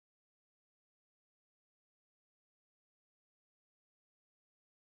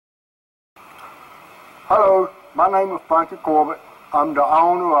Hello, my name is Corbett. I'm the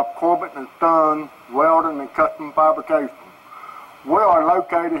owner of Corbett and Son Welding and Custom Fabrication. We are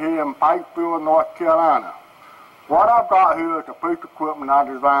located here in Pikeville, North Carolina. What I've got here is a piece of equipment I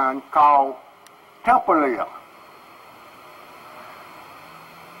designed called temper lift.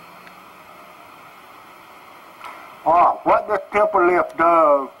 Alright, what this temper lift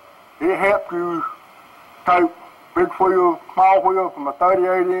does, it helps you take big wheels, small wheels from a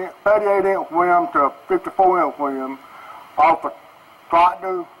 38-inch rim to a 54-inch rim off a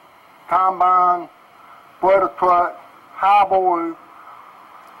tractor, combine, splitter truck, highboys.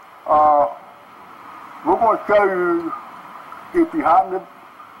 We're going to show you, if you happen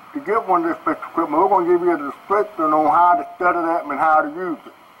to get one of this piece of equipment, we're going to give you a description on how to set it up and how to use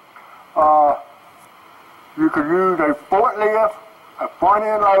it. You could use a forklift, a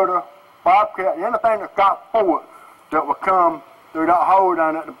front-end loader, bobcat, anything that's got forks that will come through that hole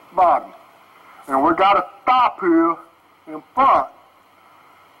down at the bottom. And we got a stop here in front.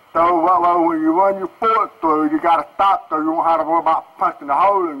 So when you run your fork through, you got to stop so you won't have to worry about punching the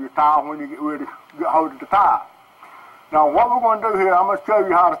hole in your tire when you get ready to get hold of the tire. Now what we're going to do here, I'm going to show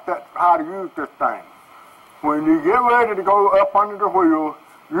you how to use this thing. When you get ready to go up under the wheel,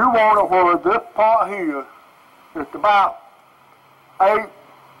 you want it where this part here is about 8-10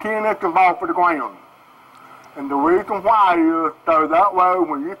 inches off of the ground. And the reason why is so that way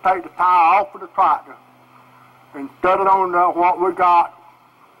when you take the tire off of the tractor and set it on what we got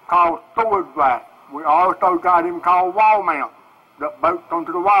called storage rack, we also got him called wall mount that bolts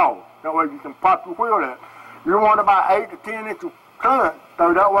onto the wall. That way you can pop your wheel at. You want about 8 to 10 inches clearance,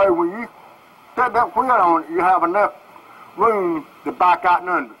 so that way when you set that wheel on it, you have enough room to back out and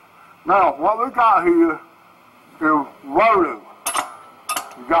under. Now what we got here is rollers.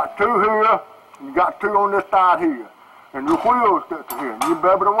 You got two here, and you got two on this side here. And your wheels sit here, and you'll be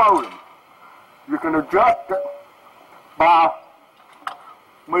able to roll them. You can adjust it by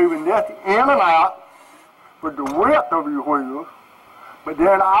moving this in and out with the width of your wheels, but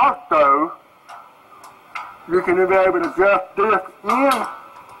then also you can be able to adjust this in.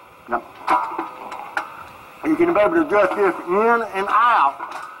 You can be able to adjust this in and out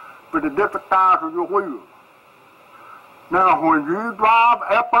with the different size of your wheels. Now, when you drive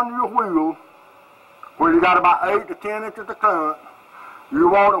up under your wheel, where you got about 8 to 10 inches of clearance, you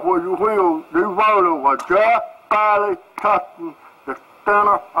want it where your wheel, these rollers are just barely touching the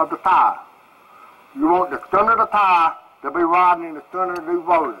center of the tire. You want the center of the tire to be riding in the center of these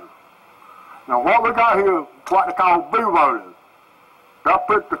rollers. Now, what we got here is what they call B-rollers. That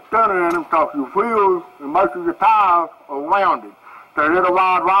puts the center in them because your wheels and most of your tires are rounded. So it'll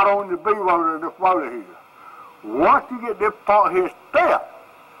ride right on the B-roller of this roller here. Once you get this part here set,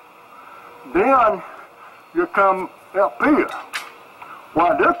 then you come up here.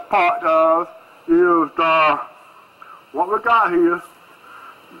 What this part does is, what we got here,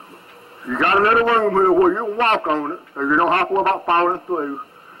 you got a little room here where you can walk on it, so you don't have to worry about falling through.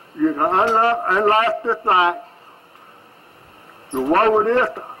 You can unlatch this latch, you roll this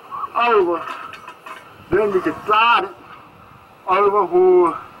over, then you can slide it over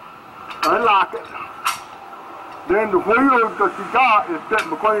where, unlock it. Then the wheels that you got is sitting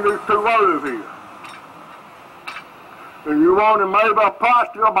between these two rollers here. And you want to maybe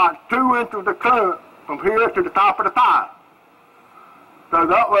approach to about 2 inches of clearance from here to the top of the tire. So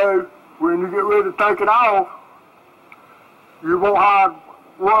that way, when you get ready to take it off, you won't have to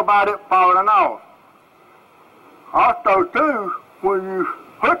worry about it falling off. Also too, when you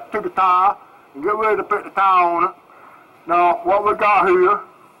hook to the tire and get ready to put the tire on it, now what we got here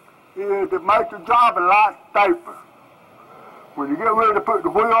is to make the job a lot safer. When you get ready to put the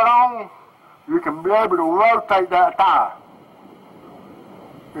wheel on, you can be able to rotate that tire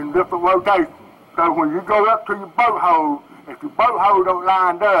in different rotations. So when you go up to your boat hole, if your boat hole don't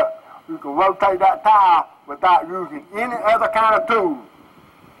line up, you can rotate that tire without using any other kind of tool.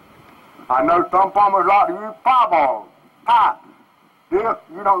 I know some farmers like to use pipe This,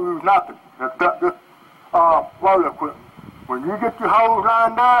 you don't use nothing except this roller equipment. When you get your hose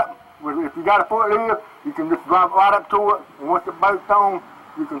lined up, if you got a forklift, you can just drive right up to it, and once the boat's on,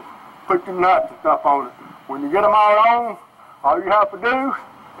 you can put your nuts and stuff on it. When you get them all on, all you have to do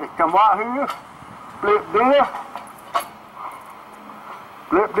is come right here, flip this,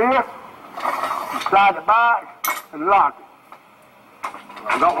 you slide it back, and lock it.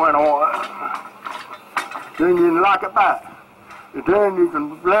 Well, don't went on it. Then you can lock it back. And then you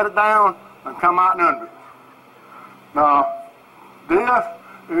can let it down and come out and under it. Now, this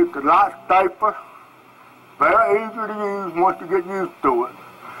is a lot safer, very easy to use once you get used to it.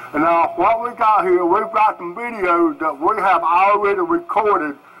 And now what we got here, we've got some videos that we have already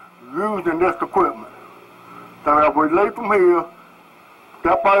recorded using this equipment. So if we leave from here,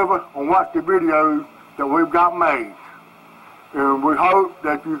 step over and watch the videos that we've got made. And we hope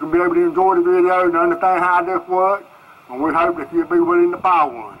that you can be able to enjoy the video and understand how this works. And we hope that you'll be willing to buy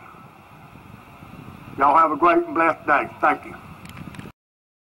one. Y'all have a great and blessed day. Thank you.